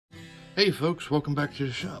Hey folks, welcome back to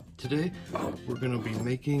the shop. Today we're going to be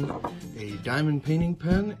making a diamond painting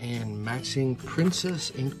pen and Maxing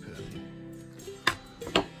Princess ink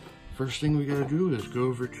pen. First thing we got to do is go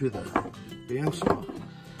over to the bandsaw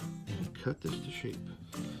and cut this to shape.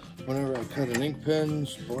 Whenever I cut an ink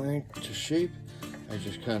pen's blank to shape, I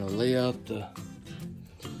just kind of lay out the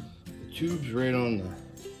tubes right on the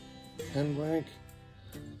pen blank,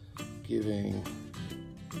 giving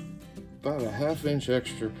about a ½ inch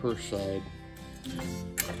extra per side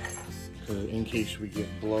in case we get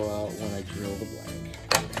blowout when I drill the blank.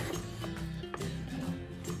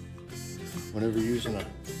 Whenever using a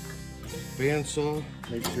bandsaw,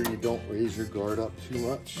 make sure you don't raise your guard up too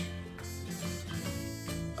much.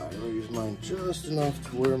 I raise mine just enough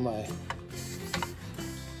to where my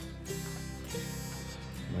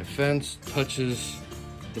fence touches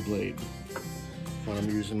the blade when I'm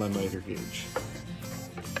using my miter gauge.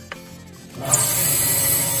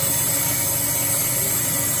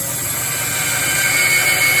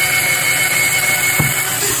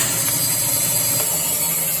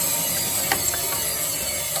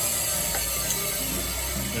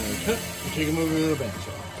 Cut, we take them over to the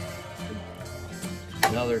bandsaw.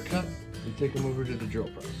 Now they're cut, we take them over to the drill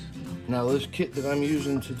press. Now this kit that I'm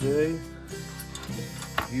using today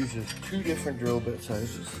uses two different drill bit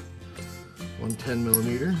sizes. One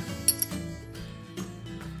 10mm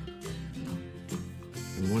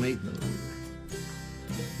and one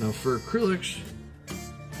 8mm. Now for acrylics,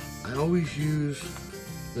 I always use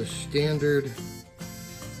the standard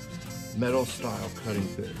metal style cutting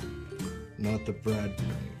bit, not the brad point.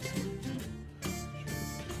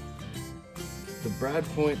 The brad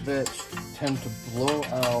point bits tend to blow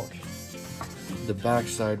out the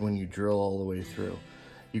backside when you drill all the way through.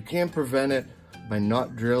 You can prevent it by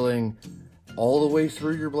not drilling all the way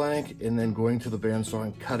through your blank and then going to the bandsaw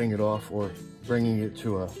and cutting it off, or bringing it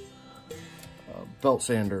to a belt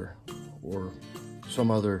sander or some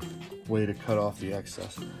other way to cut off the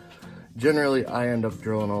excess. Generally, I end up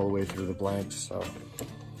drilling all the way through the blanks, so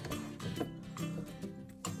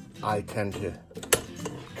I tend to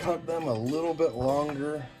cut them a little bit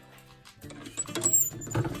longer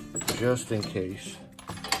just in case.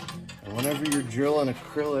 And whenever you're drilling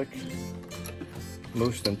acrylic,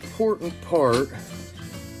 most important part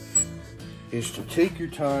is to take your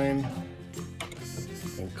time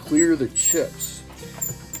and clear the chips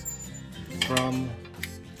from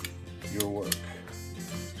your work.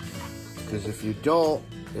 Because if you don't,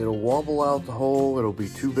 it'll wobble out the hole, it'll be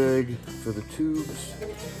too big for the tubes.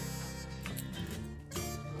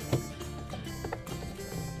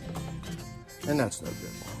 And that's no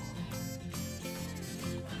good.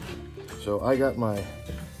 So I got my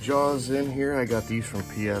jaws in here. I got these from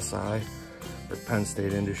PSI or Penn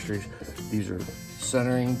State Industries. These are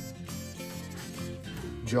centering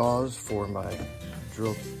jaws for my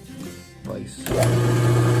drill vise.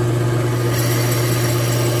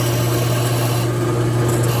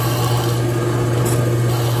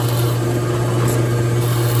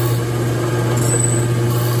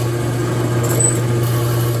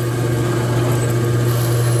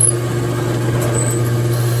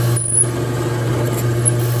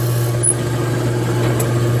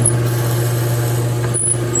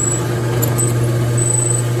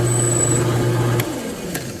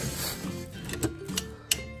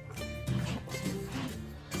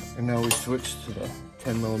 And now we switch to the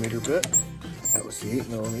 10mm bit. That was the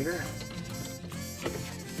 8mm.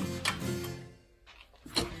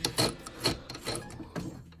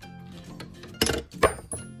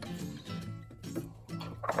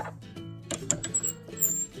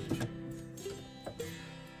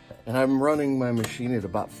 And I'm running my machine at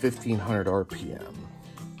about 1500 RPM.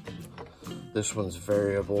 This one's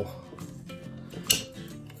variable.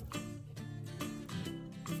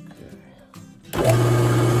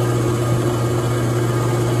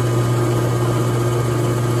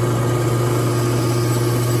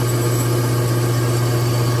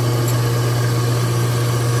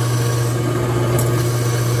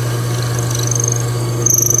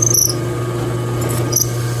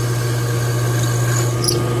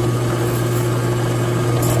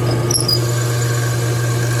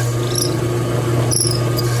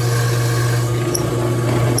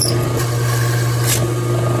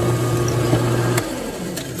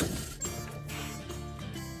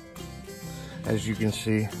 As you can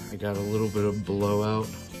see, I got a little bit of blowout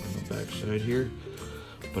on the back side here,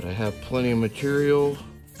 but I have plenty of material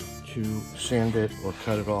to sand it or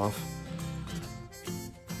cut it off,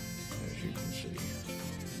 as you can see.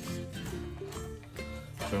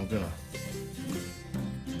 So I'm gonna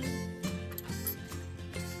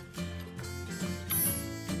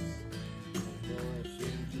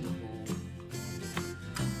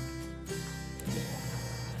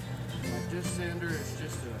sander is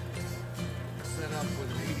just a setup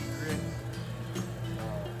with an 80 grit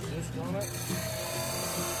disc on it.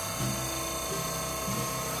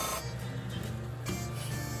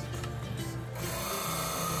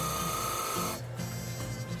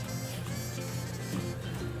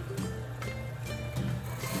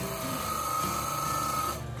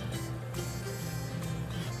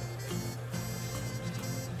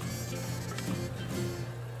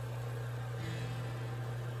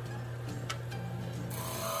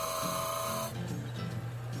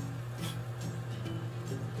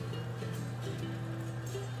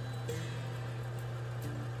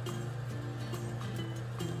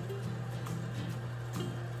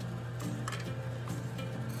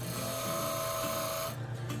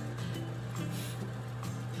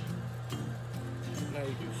 Now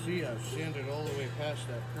you can see I've sanded all the way past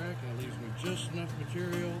that crack, and it leaves me just enough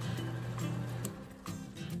material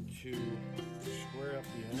to square up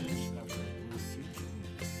the ends after I glue the tubes.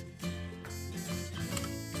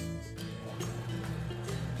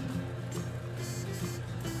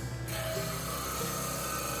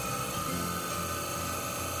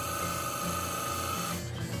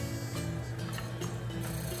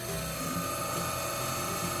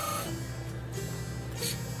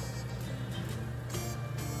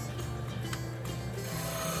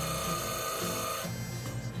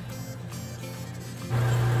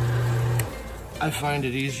 I find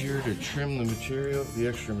it easier to trim the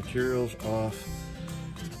extra materials off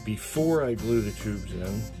before I glue the tubes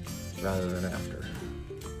in rather than after.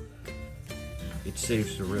 It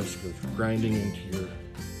saves the risk of grinding into your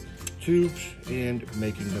tubes and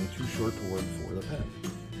making them too short to work for the pen.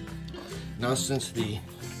 Now, since the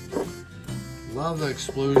lava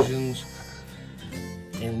explosions,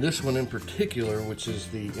 and this one in particular, which is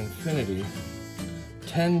the Infinity,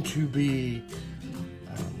 tend to be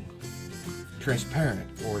transparent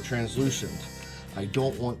or translucent, I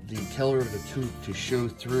don't want the color of the tube to show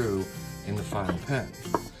through in the final pen.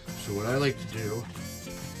 So what I like to do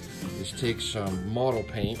is take some model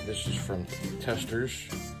paint. This is from Testors,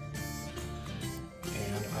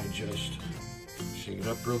 and I just shake it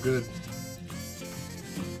up real good.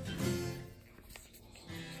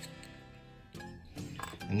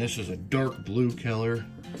 And this is a dark blue color,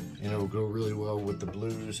 and it'll go really well with the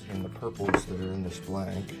blues and the purples that are in this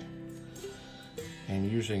blank. And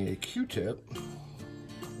using a Q-tip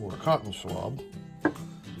or a cotton swab,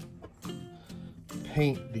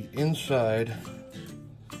 paint the inside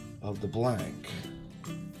of the blank.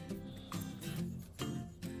 I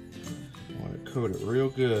want to coat it real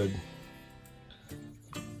good.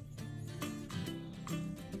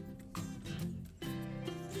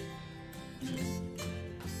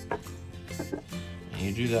 And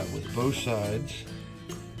you do that with both sides.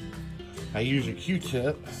 I use a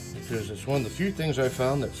Q-tip because it's one of the few things I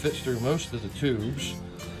found that fits through most of the tubes,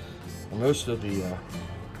 or most of the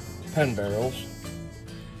pen barrels,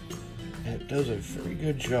 and it does a very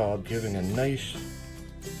good job giving a nice,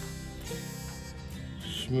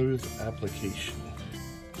 smooth application.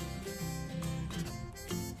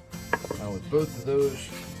 Now with both of those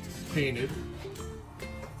painted,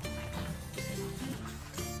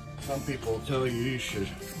 some people tell you should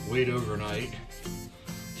wait overnight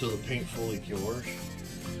till the paint fully cures.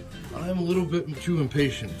 I'm a little bit too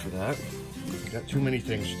impatient for that. I've got too many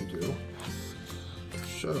things to do.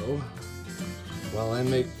 So, while I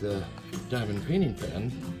make the diamond painting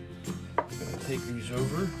pen, I'm going to take these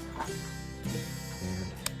over and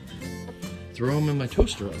throw them in my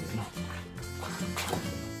toaster oven.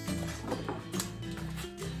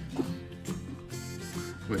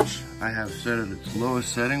 Which I have set at its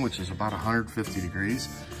lowest setting, which is about 150 degrees.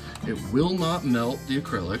 It will not melt the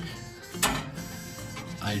acrylic.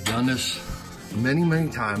 I've done this many, many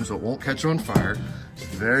times, so it won't catch on fire. It's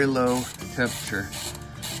very low temperature.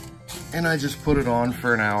 And I just put it on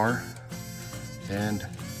for an hour and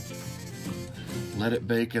let it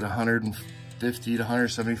bake at 150 to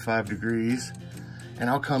 175 degrees. And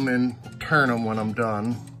I'll come in, turn them when I'm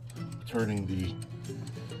done turning the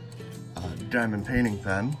diamond painting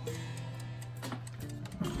pen.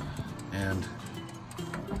 And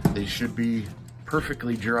they should be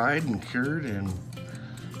perfectly dried and cured in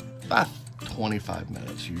about 25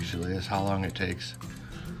 minutes usually is how long it takes.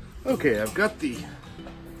 Okay, I've got the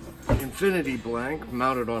Infinity blank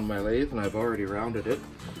mounted on my lathe, and I've already rounded it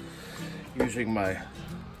using my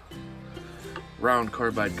round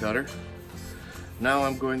carbide cutter. Now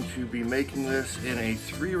I'm going to be making this in a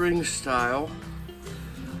 3-ring style,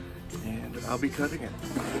 and I'll be cutting it.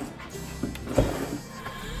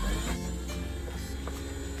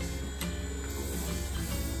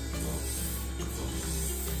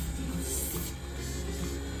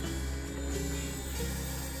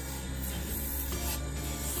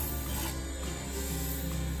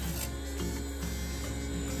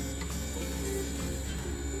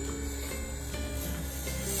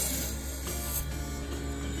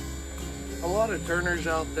 lot of turners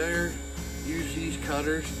out there use these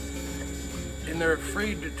cutters and they're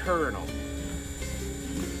afraid to turn them.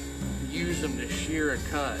 Use them to shear a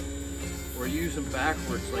cut or use them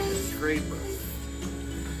backwards like a scraper.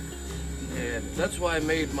 And that's why I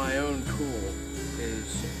made my own tool,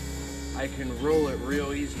 is I can roll it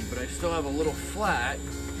real easy, but I still have a little flat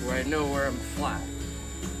where I know where I'm flat.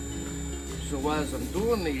 So as I'm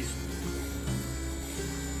doing these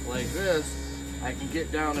like this, I can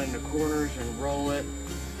get down in the corners and roll it,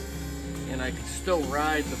 and I can still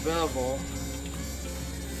ride the bevel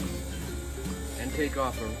and take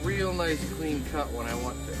off a real nice clean cut when I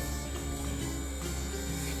want to.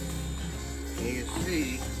 And you can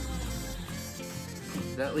see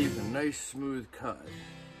that leaves a nice smooth cut.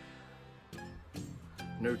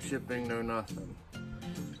 No chipping, no nothing.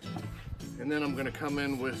 And then I'm gonna come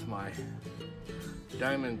in with my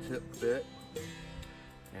diamond tip bit,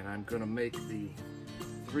 and I'm gonna make the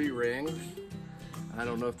 3 rings. I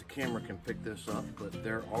don't know if the camera can pick this up, but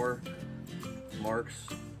there are marks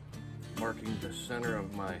marking the center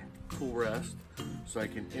of my tool rest, so I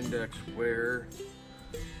can index whereabouts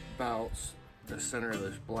the center of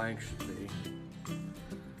this blank should be.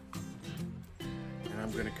 And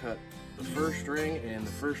I'm gonna cut the first ring, and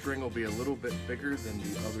the first ring will be a little bit bigger than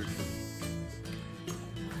the other 2.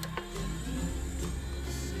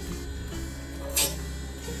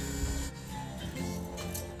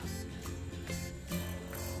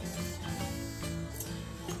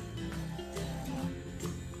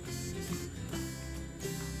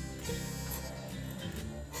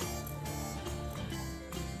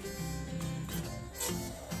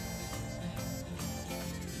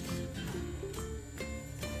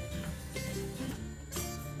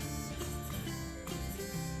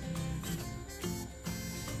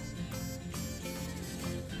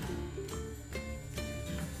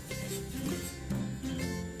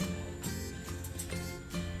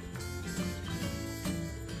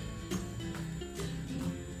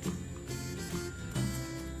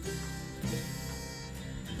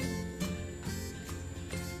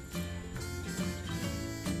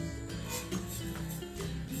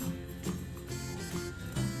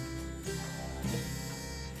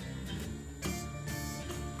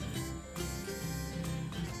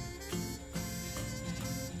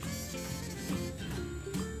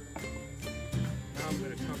 I'm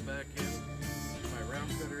going to come back in with my round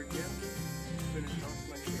cutter again, finish off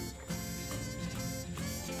my shape.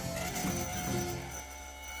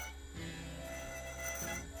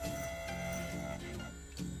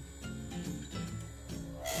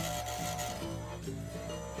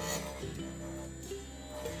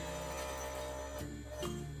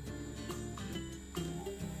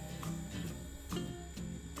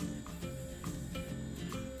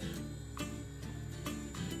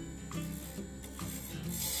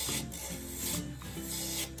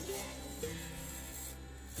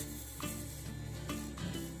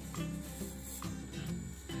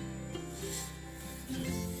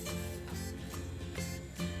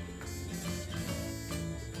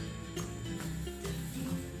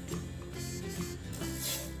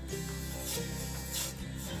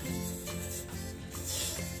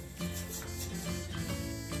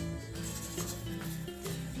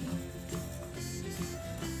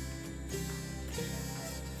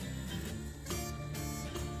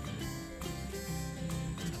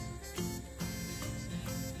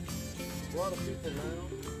 A lot of people now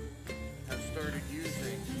have started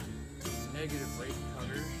using negative rate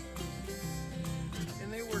cutters,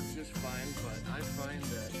 and they work just fine, but I find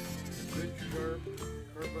that a good sharp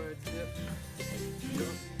carbide tip is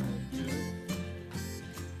just as good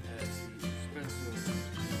as the expensive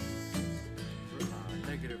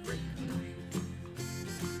negative rate cutters.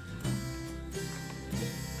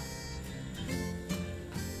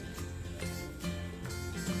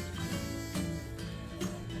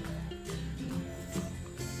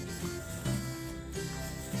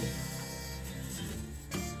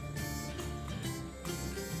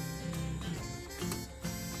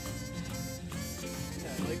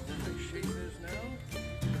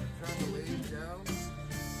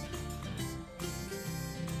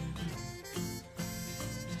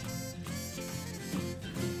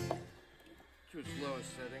 Lowest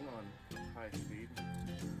setting on high speed.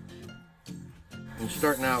 I'm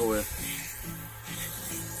starting out with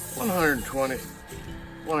 120,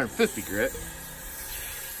 150 grit.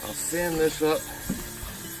 I'll sand this up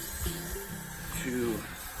to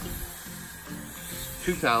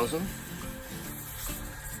 2000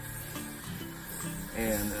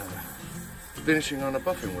 and finishing on a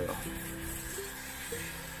buffing wheel.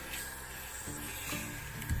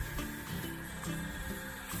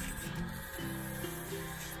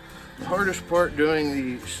 hardest part doing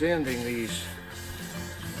the sanding these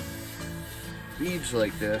beads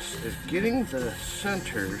like this is getting the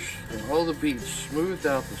centers and all the beads smoothed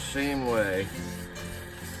out the same way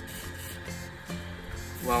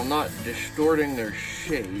while not distorting their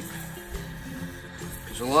shape.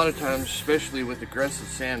 Because a lot of times, especially with aggressive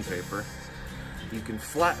sandpaper, you can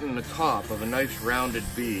flatten the top of a nice rounded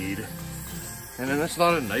bead, and then it's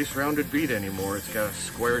not a nice rounded bead anymore. It's got a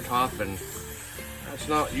square top, and that's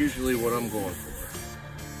not usually what I'm going for.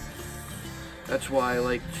 That's why I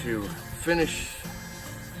like to finish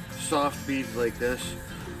soft beads like this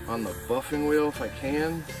on the buffing wheel if I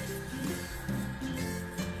can,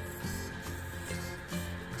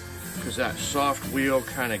 because that soft wheel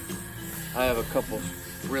kind of, I have a couple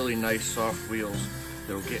really nice soft wheels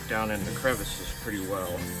that'll get down in the crevices pretty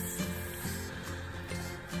well.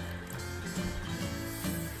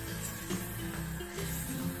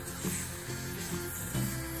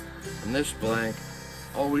 And this blank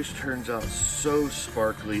always turns out so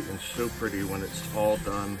sparkly and so pretty when it's all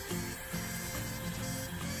done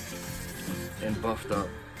and buffed up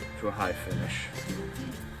to a high finish.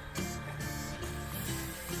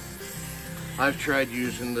 I've tried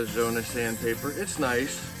using the Zona sandpaper. It's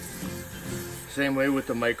nice. Same way with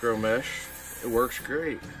the micro mesh. It works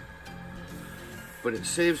great. But it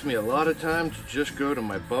saves me a lot of time to just go to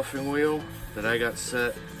my buffing wheel that I got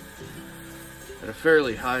set at a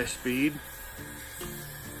fairly high speed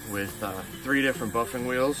with 3 different buffing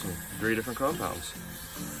wheels and 3 different compounds.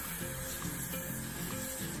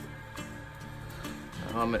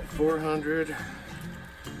 Now I'm at 400,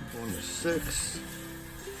 1 to 6.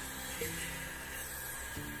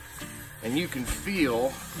 And you can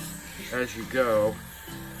feel as you go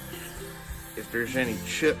if there's any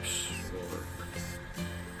chips or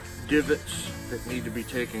divots that need to be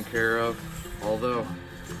taken care of. Although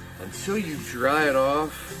until you dry it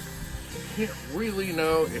off, you can't really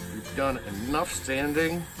know if you've done enough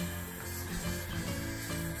sanding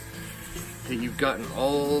that you've gotten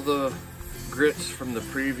all the grits from the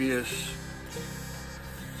previous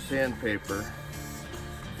sandpaper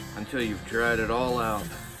until you've dried it all out.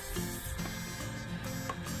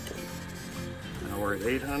 Now we're at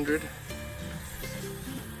 800.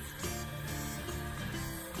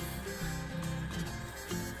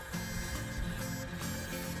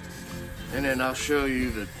 And then I'll show you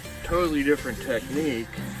the totally different technique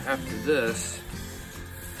after this.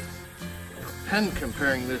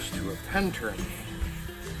 Comparing this to a pen turning,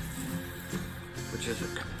 which is a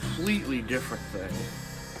completely different thing.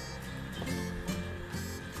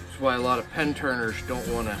 That's why a lot of pen turners don't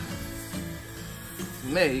want to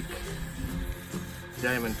make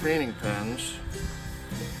diamond painting pens.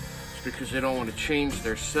 It's because they don't want to change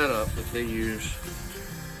their setup that they use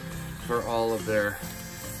for all of their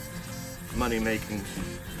money-making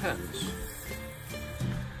pens.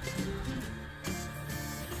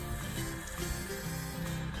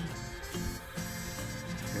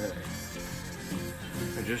 Okay.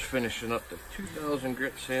 I'm just finishing up the 2000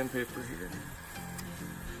 grit sandpaper here.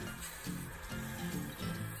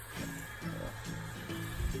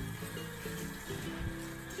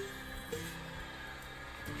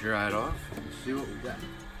 Dry it off and see what we got.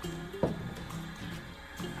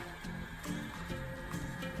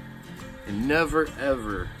 And never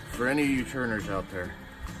ever, for any of you turners out there,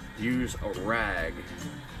 use a rag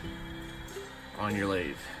on your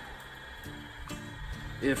lathe.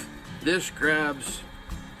 If this grabs,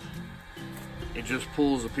 it just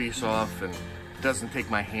pulls a piece off and doesn't take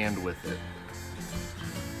my hand with it.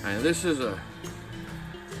 And this is a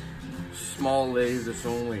small lathe that's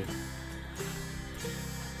only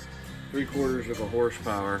 3/4 of a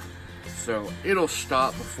horsepower, so it'll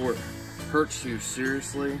stop before it hurts you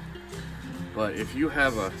seriously. But if you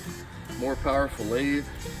have a more powerful lathe,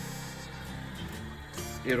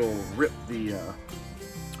 it'll rip the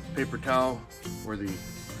paper towel or the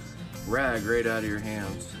rag right out of your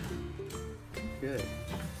hands. Okay,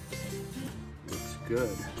 looks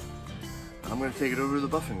good. I'm going to take it over to the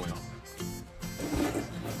buffing wheel.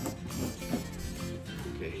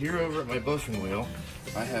 Okay, here over at my buffing wheel,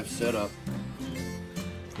 I have set up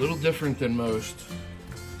a little different than most.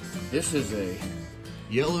 This is a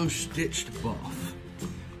yellow stitched buff,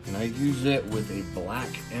 and I use it with a black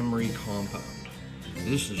emery compound.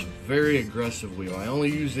 This is a very aggressive wheel. I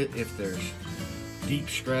only use it if there's deep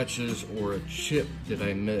scratches or a chip that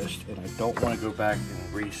I missed and I don't want to go back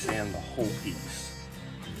and re-sand the whole piece.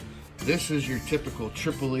 This is your typical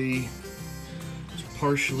Triple E. It's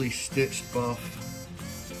partially stitched buff,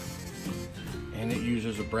 and it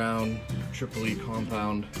uses a brown Triple E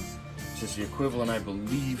compound. It's the equivalent, I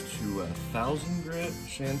believe, to 1000 grit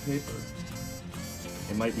sandpaper.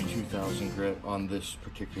 It might be 2000 grit on this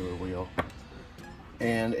particular wheel.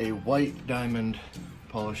 And a white diamond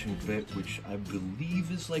polishing bit, which I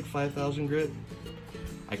believe is like 5000 grit.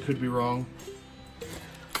 I could be wrong.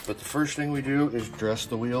 But the first thing we do is dress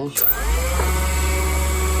the wheels.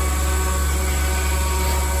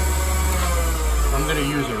 I'm gonna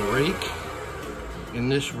use a rake,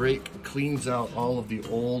 and this rake cleans out all of the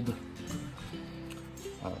old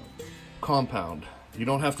compound. You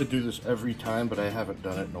don't have to do this every time, but I haven't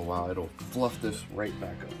done it in a while. It'll fluff this right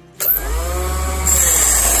back up.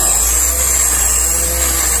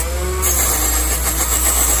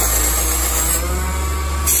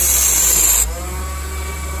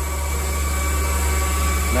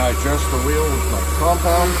 Now I adjust the wheel with my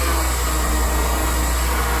compound.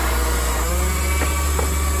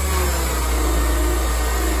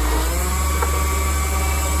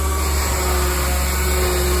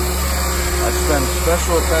 I spend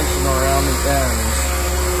special attention around the ends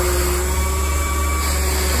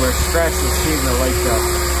where scratches seem to like to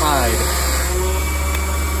hide.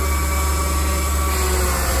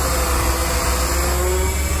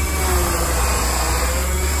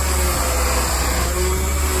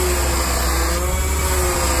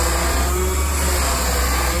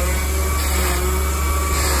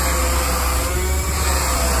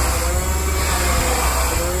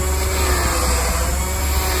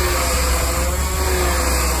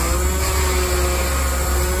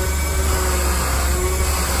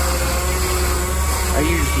 I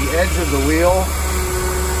use the edge of the wheel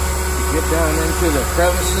to get down into the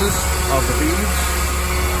crevices of the beads.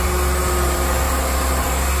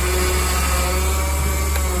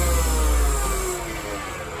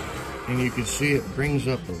 And you can see it brings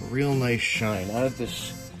up a real nice shine. I have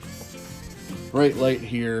this bright light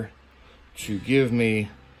here to give me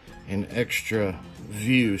an extra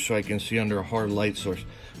view so I can see under a hard light source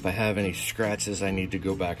if I have any scratches I need to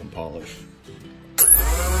go back and polish.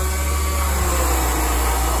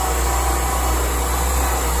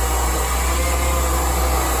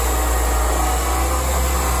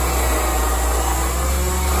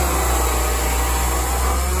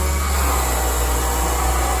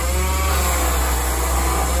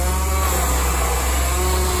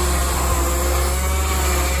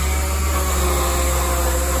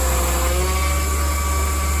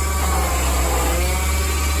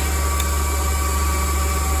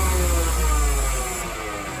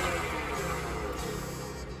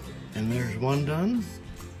 And there's one done.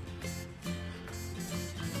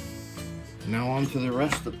 Now on to the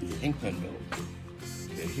rest of the ink pen build.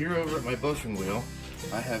 Okay, here over at my buffing wheel,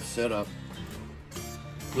 I have set up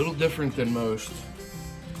a little different than most.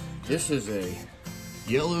 This is a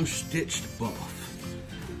yellow stitched buff,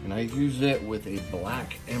 and I use it with a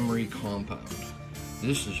black emery compound.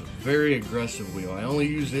 This is a very aggressive wheel. I only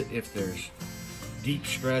use it if there's deep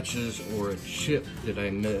scratches or a chip that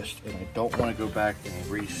I missed and I don't want to go back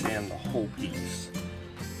and re-sand the whole piece.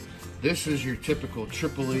 This is your typical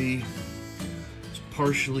Triple E. It's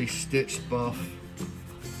partially stitched buff,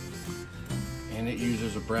 and it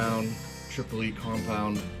uses a brown Triple E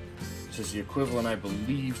compound. This is the equivalent, I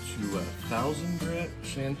believe, to 1000 grit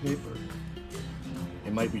sandpaper.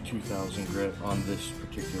 It might be 2000 grit on this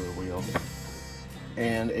particular wheel.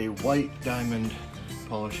 And a white diamond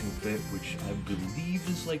polishing bit, which I believe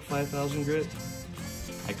is like 5000 grit.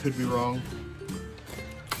 I could be wrong.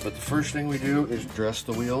 But the first thing we do is dress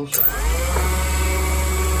the wheels.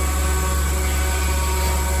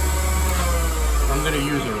 I'm going to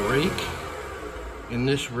use a rake, and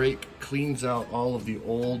this rake cleans out all of the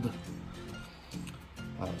old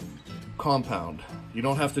compound. You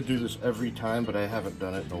don't have to do this every time, but I haven't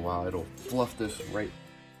done it in a while. It'll fluff this right.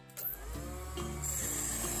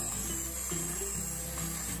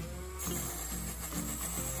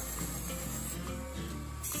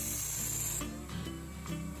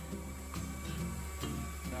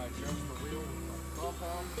 Now adjust the wheel with my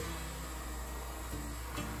compound.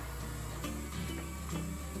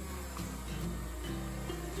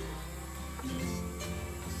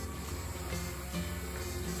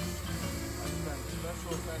 I spend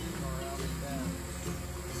special attention around the bend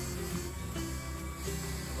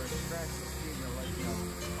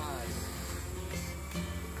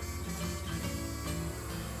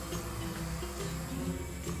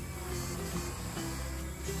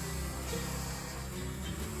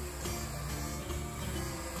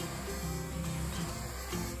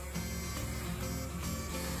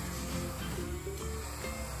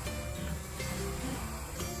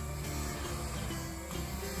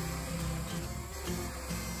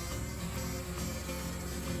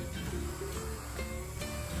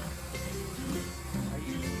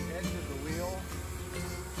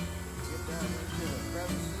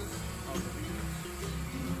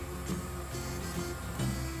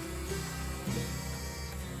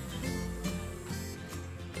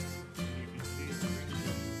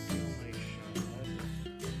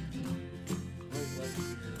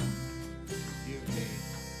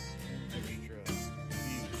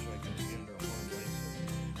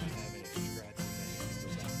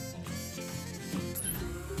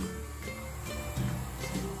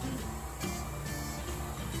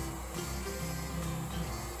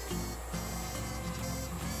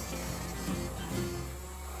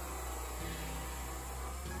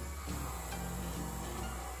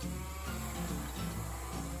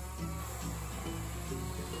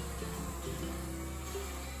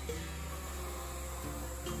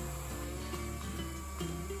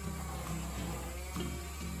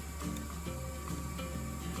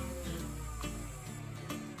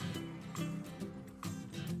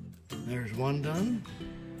There's one done.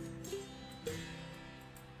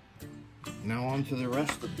 Now on to the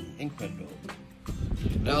rest of the ink pen build.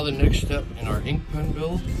 Now the next step in our ink pen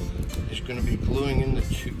build is going to be gluing in the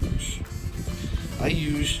tubes. I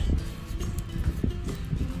use,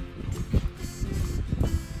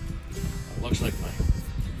 it looks like my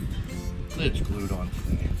lid's glued on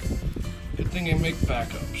today. Good thing I make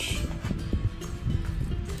backups.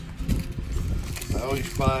 I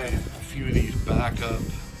always buy a few of these backup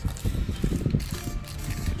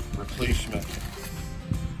replacement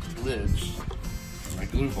lids for my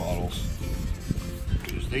glue bottles,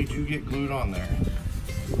 because they do get glued on there.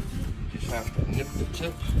 You just have to nip the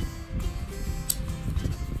tip,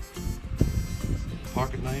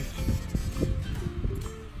 pocket knife,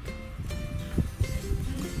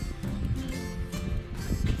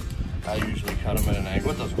 I usually cut them at an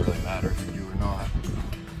angle. It doesn't really matter if you do or not.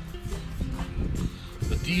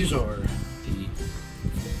 But these are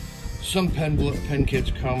some pen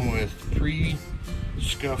kits come with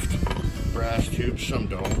pre-scuffed brass tubes, some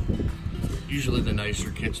don't. Usually the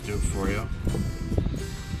nicer kits do it for you.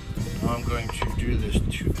 Now I'm going to do this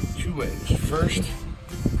two ways. First,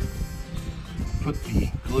 put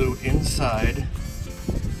the glue inside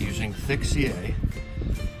using thick CA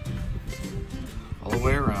all the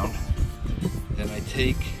way around. Then I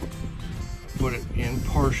put it in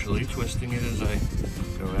partially, twisting it as I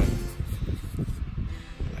go in.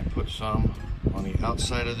 I put some on the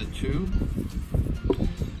outside of the tube.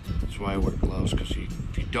 That's why I wear gloves, because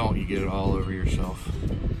if you don't, you get it all over yourself.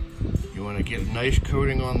 You want to get a nice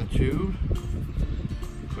coating on the tube,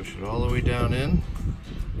 push it all the way down in,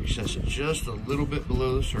 recess it just a little bit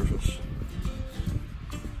below the surface.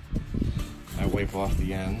 I wipe off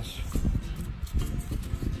the ends.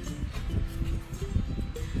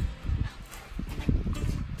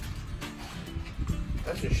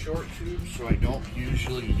 That's a short tube, so I don't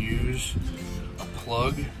usually use a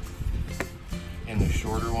plug in the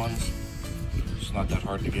shorter ones. It's not that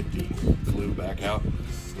hard to get the glue back out.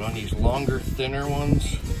 But on these longer, thinner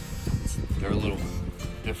ones, they're a little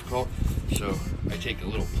difficult. So I take a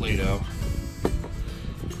little Play-Doh,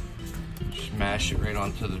 smash it right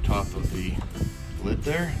onto the top of the lid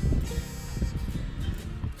there.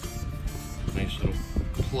 Nice little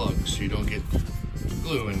plug so you don't get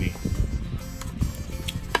glue in the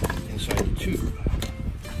inside the tube.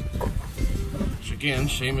 So again,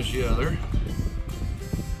 same as the other.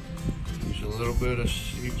 Use a little bit of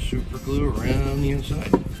super glue around the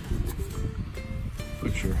inside.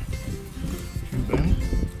 Put your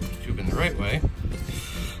tube in the right way.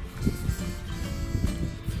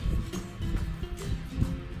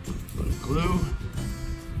 Little glue.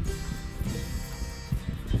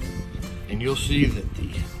 And you'll see that the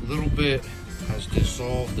little bit has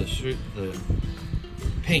dissolved the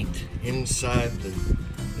paint inside the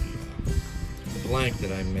blank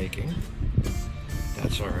that I'm making.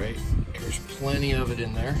 That's alright. There's plenty of it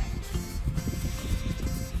in there.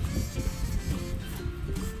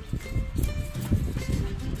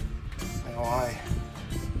 Now I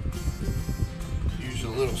use a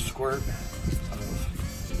little squirt of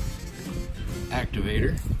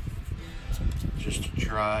activator just to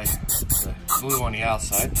dry the glue on the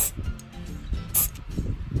outside.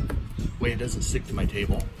 Way it doesn't stick to my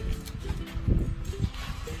table.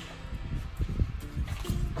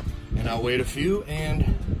 And I'll wait a few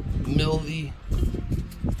and mill the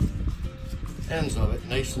ends of it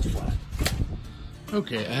nice and flat.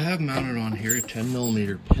 Okay, I have mounted on here a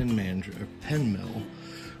 10mm pen mill,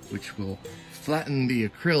 which will flatten the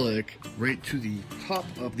acrylic right to the top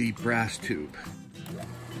of the brass tube.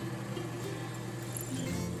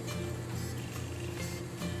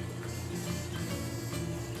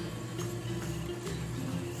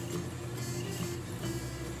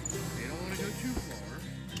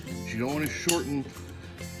 You don't want to shorten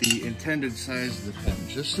the intended size of the pen,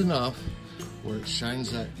 just enough where it shines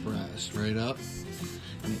that brass right up,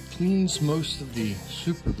 and it cleans most of the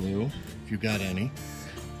super glue, if you got any,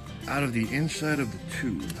 out of the inside of the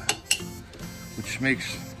tube, which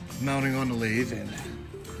makes mounting on the lathe and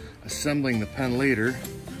assembling the pen later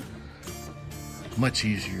much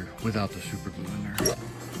easier without the super glue in there.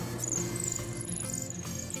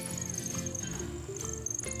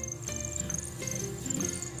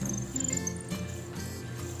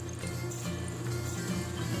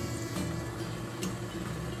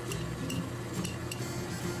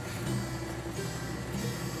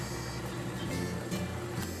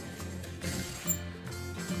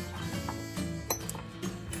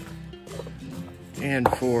 And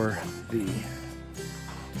for the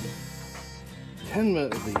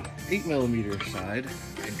 8mm side,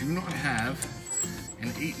 I do not have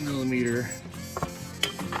an 8mm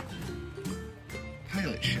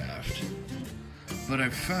but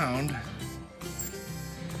I've found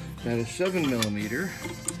that a 7mm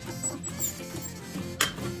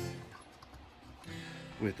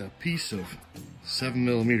with a piece of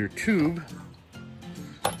 7mm tube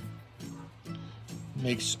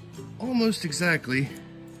makes almost exactly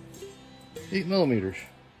 8mm.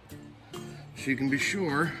 So you can be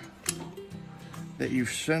sure that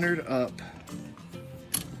you've centered up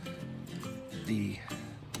the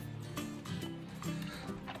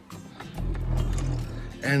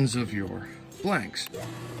ends of your blanks.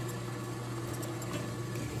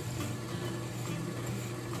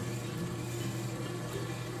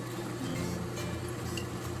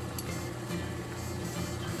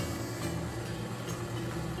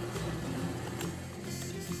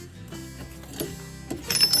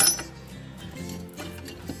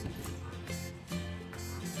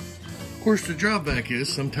 Of course, the drawback is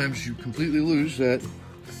sometimes you completely lose that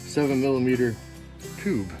 7mm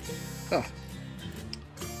tube. Ah,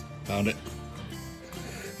 found it.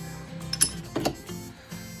 There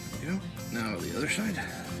you go. Now the other side.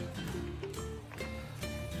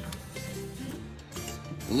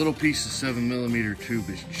 The little piece of 7mm tube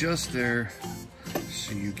is just there,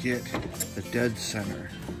 so you get the dead center.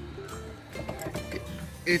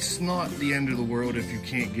 It's not the end of the world if you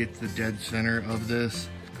can't get the dead center of this.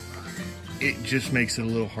 It just makes it a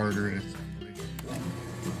little harder.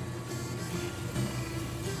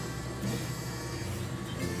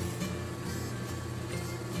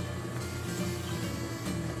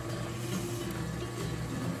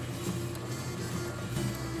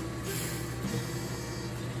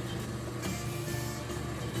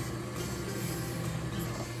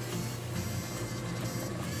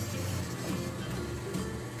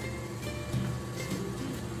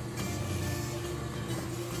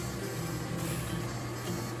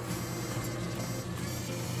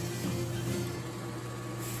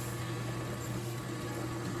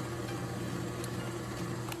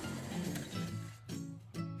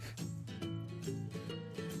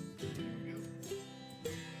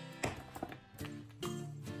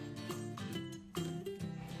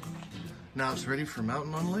 Now it's ready for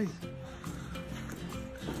mounting on lathe.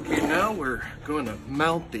 Okay, now we're going to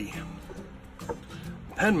mount the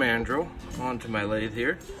pen mandrel onto my lathe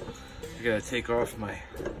here. I gotta take off my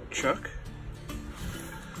chuck.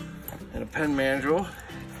 And a pen mandrel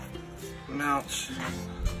mounts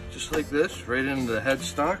just like this, right into the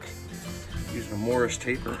headstock, using a Morris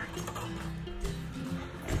taper.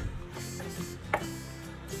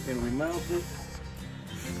 And we mount it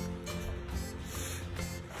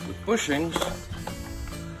with bushings.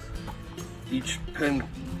 Each pen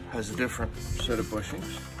has a different set of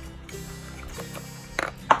bushings.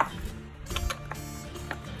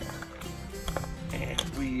 And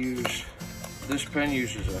we use, this pen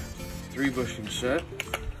uses a 3 bushing set.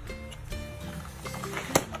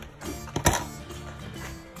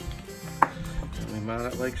 And we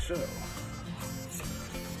mount it like so.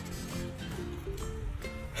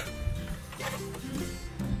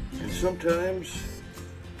 And sometimes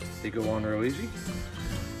they go on real easy,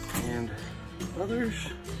 and others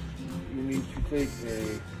you need to take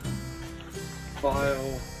a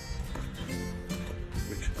file,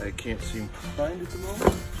 which I can't seem to find at the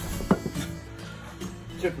moment.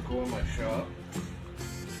 Typical in my shop.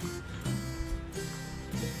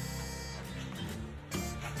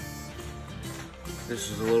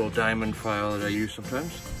 This is a little diamond file that I use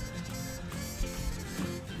sometimes,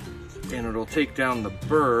 and it'll take down the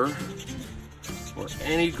burr or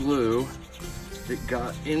any glue that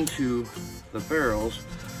got into the barrels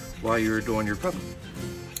while you were doing your puppet.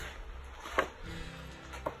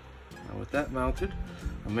 Now with that mounted,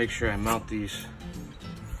 I'll make sure I mount these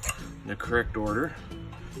in the correct order.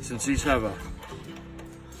 Since these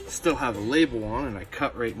still have a label on, and I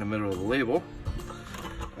cut right in the middle of the label,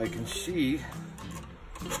 I can see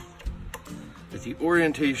that the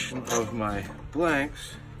orientation of my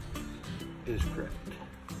blanks is correct.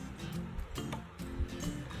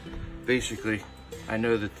 Basically, I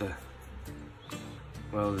know that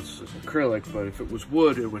well, this is acrylic, but if it was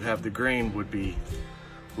wood, it would have the grain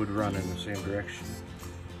would run in the same direction.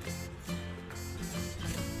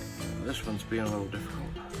 This one's being a little difficult.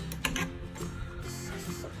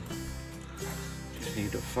 Just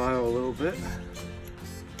need to file a little bit.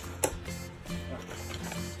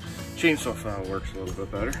 Chainsaw file works a little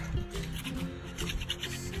bit better.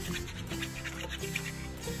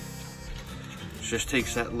 Just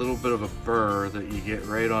takes that little bit of a burr that you get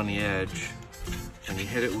right on the edge, and you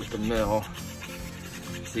hit it with the mill,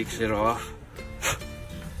 takes it off,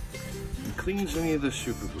 and cleans any of the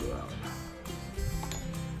super glue out.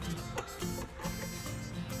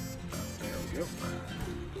 There we go.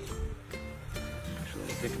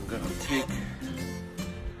 think I'm gonna take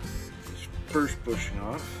this first bushing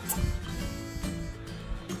off.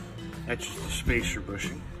 That's just the spacer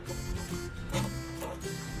bushing.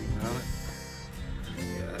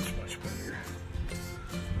 Yeah, that's much better.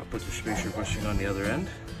 I'll put the spacer bushing on the other end.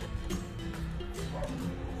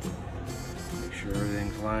 Make sure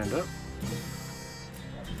everything's lined up.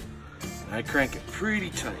 And I crank it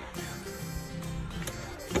pretty tight.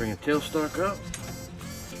 Bring the tailstock up.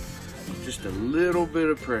 Just a little bit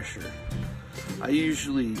of pressure. I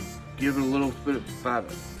usually give it a little bit, about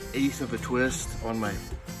 1/8 of a twist on my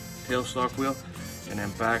tailstock wheel, and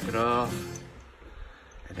then back it off,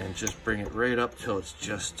 and then just bring it right up till it's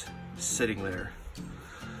just sitting there.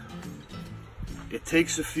 It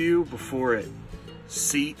takes a few before it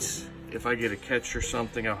seats. If I get a catch or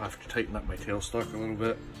something, I'll have to tighten up my tailstock a little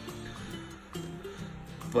bit.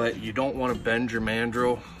 But you don't want to bend your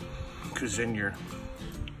mandrel, because then your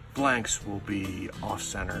blanks will be off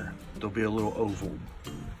center. They'll be a little oval.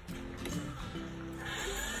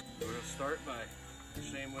 We're going to start by the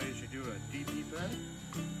same way as you do a DP pen.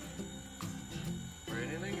 Or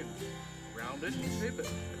anything, and round it and shape it.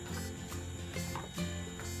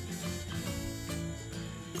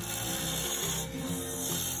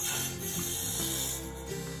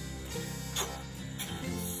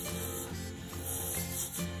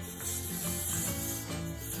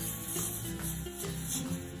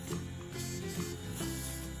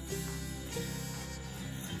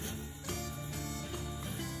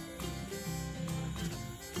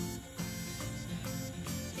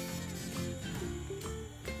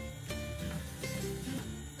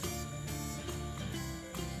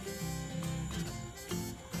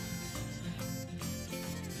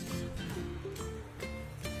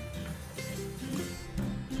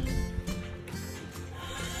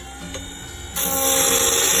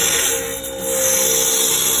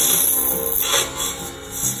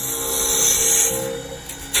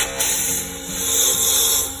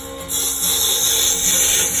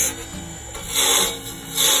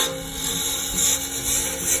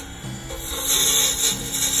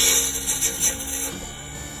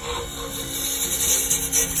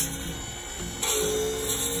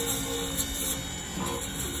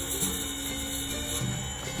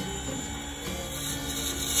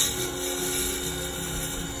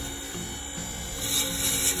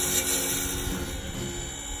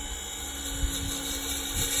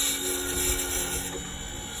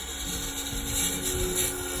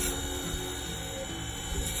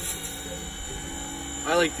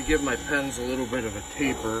 I like to give my pens a little bit of a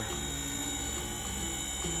taper.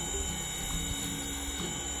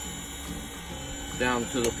 Down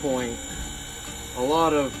to the point. A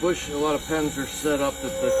lot of pens are set up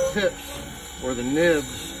that the tips or the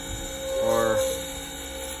nibs are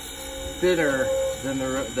thinner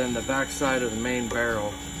than the back side of the main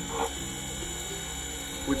barrel,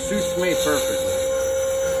 which suits me perfectly.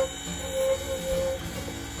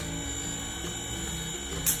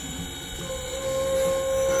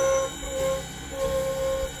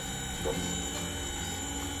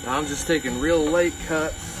 Now I'm just taking real light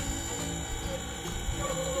cuts.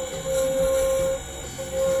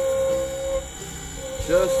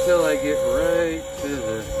 Just till I get right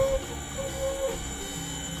to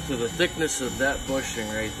the thickness of that bushing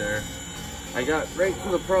right there. I got right to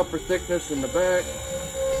the proper thickness in the back.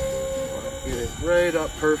 Get it right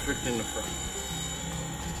up perfect in the front.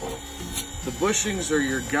 The bushings are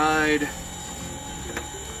your guide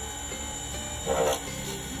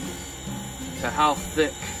to how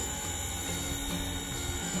thick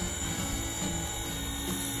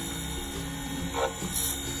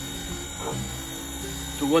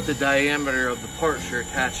to what the diameter of the parts you're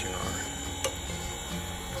attaching are.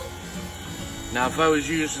 Now if I was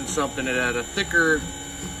using something that had a thicker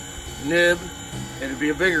nib, it'd be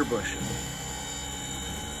a bigger bushing.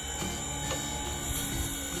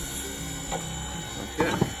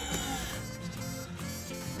 Okay.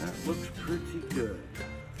 That looks pretty good.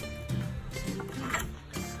 I'm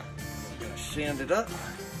gonna sand it up.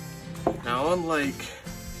 Now unlike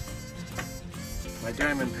my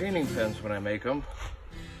diamond painting pens when I make them,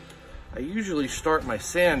 I usually start my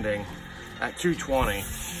sanding at 220,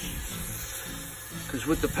 because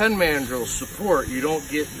with the pen mandrel support, you don't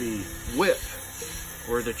get the whip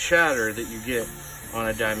or the chatter that you get on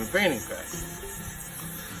a diamond painting pen.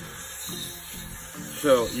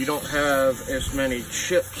 So you don't have as many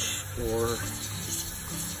chips or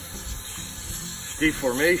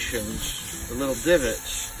deformations or little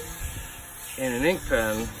divots in an ink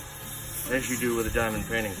pen as you do with a diamond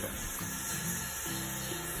painting pen.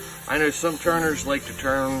 I know some turners like to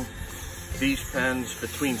turn these pens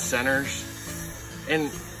between centers, and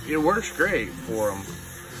it works great for them.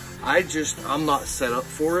 I'm not set up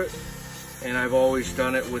for it, and I've always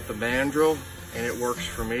done it with the mandrel, and it works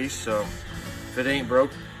for me. So if it ain't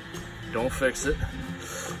broke, don't fix it.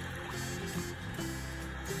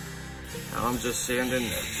 Now I'm just sanding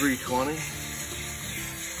at 320.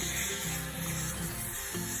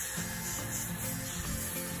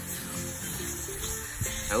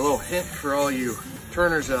 A little hint for all you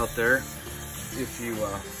turners out there: if you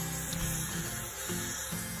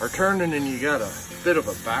are turning and you got a bit of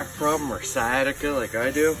a back problem or sciatica like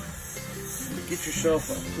I do, get yourself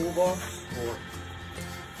a toolbox, or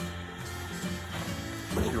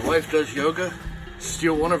if your wife does yoga,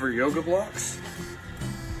 steal one of her yoga blocks,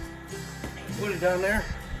 put it down there,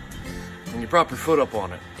 and you prop your foot up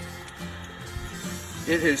on it.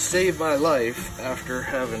 It has saved my life after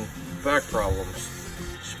having back problems.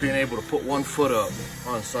 Just being able to put one foot up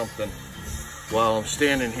on something while I'm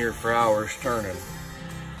standing here for hours turning.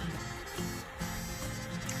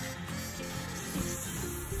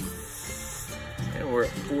 And we're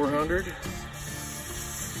at 400.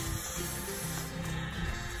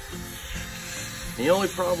 The only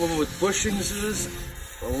problem with bushings is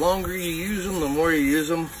the longer you use them, the more you use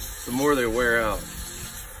them, the more they wear out.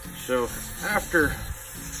 So after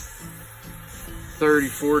 30,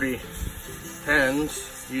 40 pens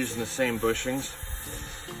using the same bushings,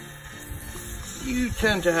 you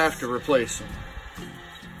tend to have to replace them,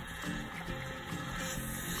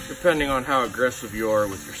 depending on how aggressive you are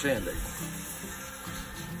with your sanding.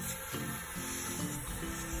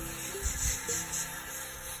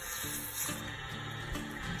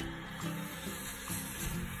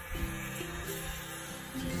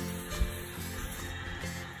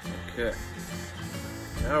 Okay,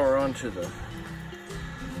 now we're on to the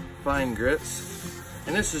fine grits,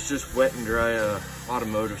 and this is just wet and dry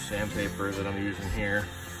automotive sandpaper that I'm using here.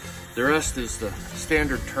 The rest is the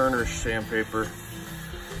standard Turner sandpaper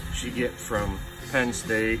you get from Penn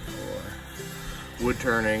State or Wood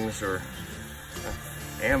Turnings or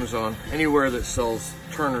Amazon, anywhere that sells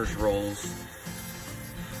Turner's rolls.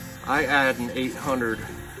 I add an 800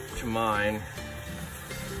 to mine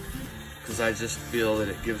because I just feel that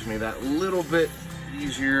it gives me that little bit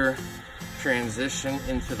easier transition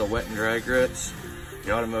into the wet and dry grits,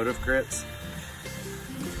 the automotive grits.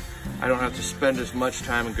 I don't have to spend as much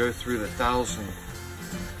time and go through the 1000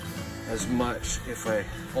 as much if I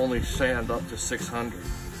only sand up to 600.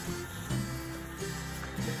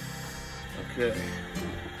 Okay.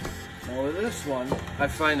 Now with this one, I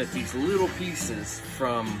find that these little pieces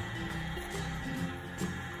from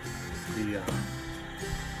the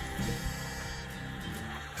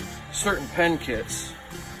certain pen kits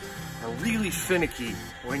are really finicky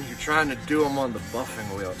when you're trying to do them on the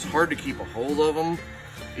buffing wheel. It's hard to keep a hold of them,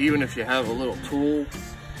 even if you have a little tool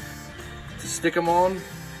to stick them on.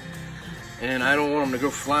 And I don't want them to go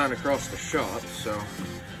flying across the shop, so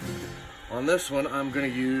on this one I'm going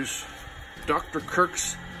to use Dr.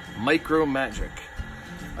 Kirk's Micro Magic.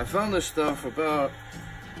 I found this stuff about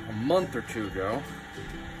a month or two ago,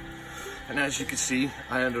 and as you can see,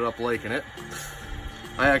 I ended up liking it.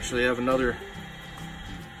 I actually have another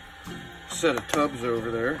set of tubs over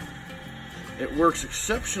there. It works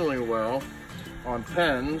exceptionally well on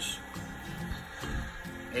pens,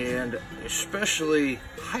 and especially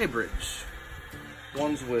hybrids,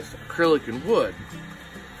 ones with acrylic and wood.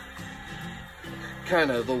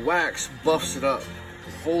 Kind of the wax buffs it up.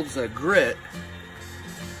 It holds a grit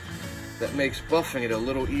that makes buffing it a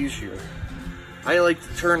little easier. I like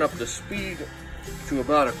to turn up the speed to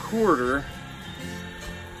about a quarter.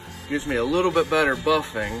 Gives me a little bit better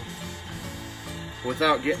buffing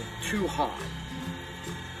without getting too hot.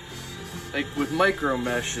 Like with micro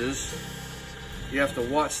meshes, you have to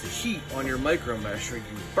watch the heat on your micro mesh or you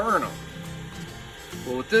burn them.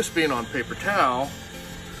 Well, with this being on paper towel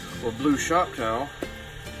or blue shop towel,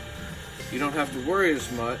 you don't have to worry as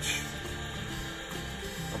much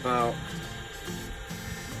about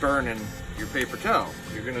burning your paper towel.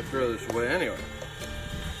 You're going to throw this away anyway.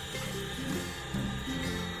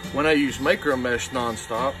 When I use micro mesh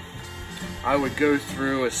nonstop, I would go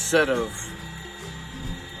through a set of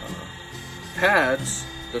pads,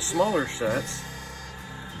 the smaller sets,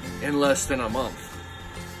 in less than a month.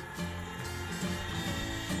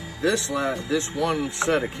 This one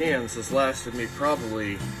set of cans has lasted me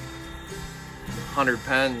probably 100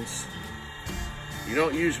 pens. You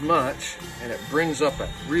don't use much, and it brings up a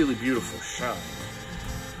really beautiful shine.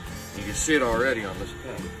 You can see it already on this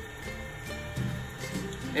pen.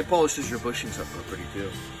 It polishes your bushings up real pretty too.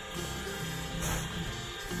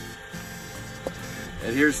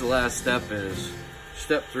 And here's the last step, is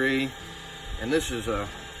step 3, and this is a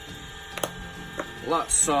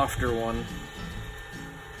lot softer one.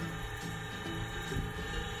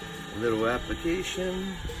 Little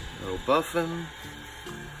application, little buffing.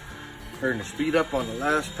 Turn the speed up on the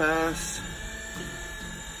last pass.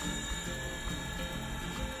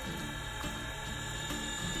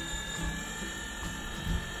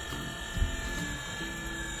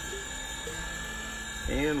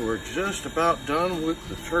 And we're just about done with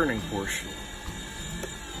the turning portion.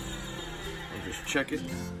 We'll just check it,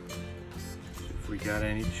 see if we got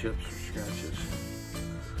any chips or scratches.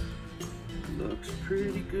 Looks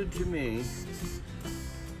pretty good to me.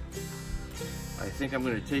 I think I'm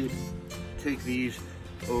going to take these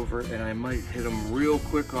over, and I might hit them real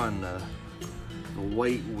quick on the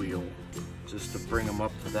white wheel just to bring them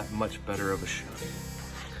up to that much better of a shine.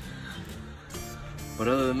 But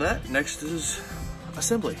other than that, next is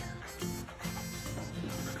assembly.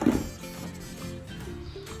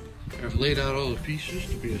 I've laid out all the pieces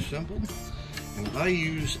to be assembled, and I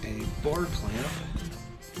use a bar clamp.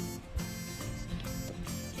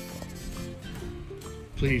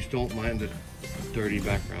 Please don't mind the dirty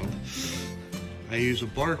background. I use a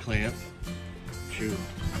bar clamp to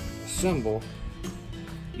assemble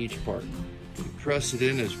each part. You press it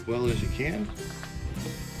in as well as you can.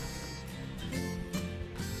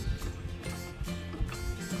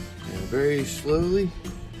 And very slowly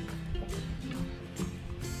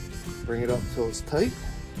bring it up till it's tight.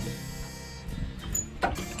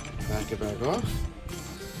 Back it back off.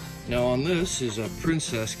 Now on this is a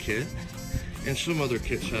Princess kit, and some other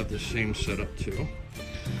kits have the same setup too.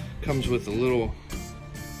 Comes with a little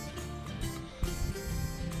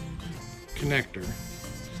connector.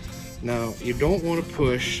 Now you don't want to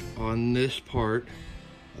push on this part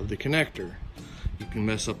of the connector. You can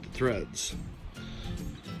mess up the threads.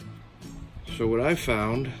 So what I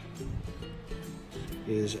found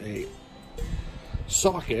is a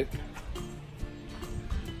socket.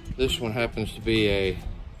 This one happens to be a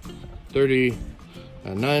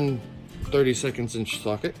 9/32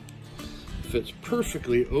 socket. Fits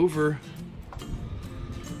perfectly over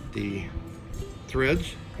the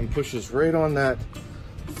threads and pushes right on that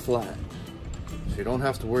flat. So you don't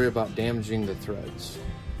have to worry about damaging the threads.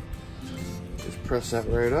 Just press that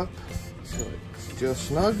right up so it's just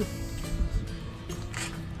snug.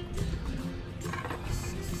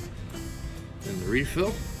 And the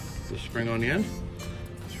refill, the spring on the end,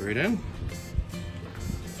 it's right in.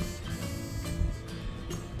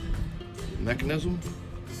 The mechanism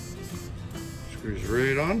screws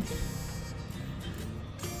right on.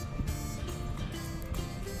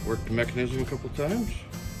 Work the mechanism a couple times.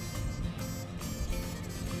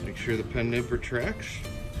 Make sure the pen nib retracts.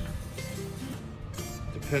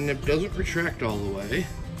 The pen nib doesn't retract all the way.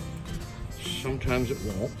 Sometimes it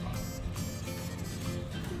won't.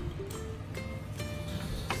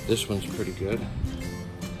 This one's pretty good.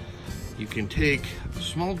 You can take a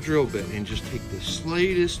small drill bit and just take the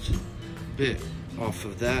slightest bit off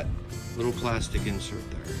of that little plastic insert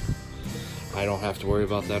there. I don't have to worry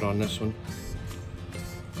about that on this one.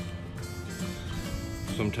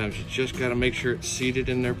 Sometimes you just got to make sure it's seated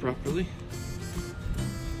in there properly.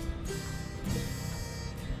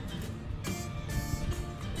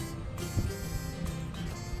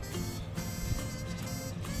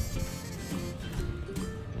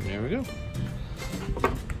 And there we go.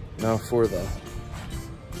 Now for the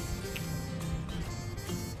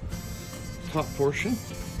top portion,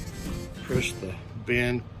 press the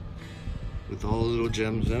band with all the little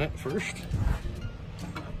gems in it first.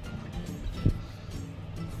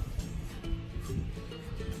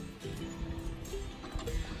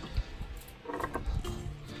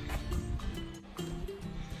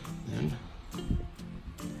 Then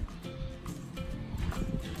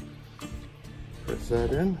press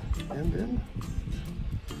that in and in.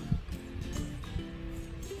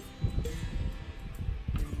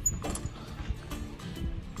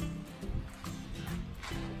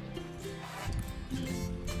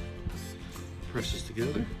 Presses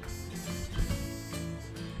together.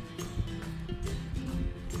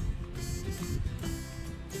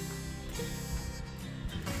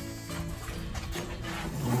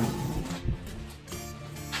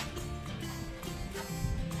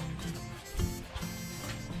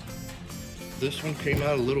 This one came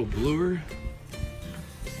out a little bluer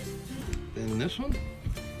than this one,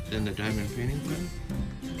 than the diamond painting pen.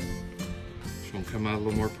 This one come out a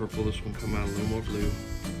little more purple, this one come out a little more blue.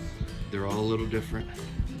 They're all a little different.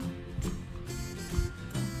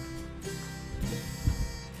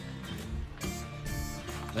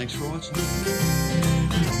 Thanks for watching.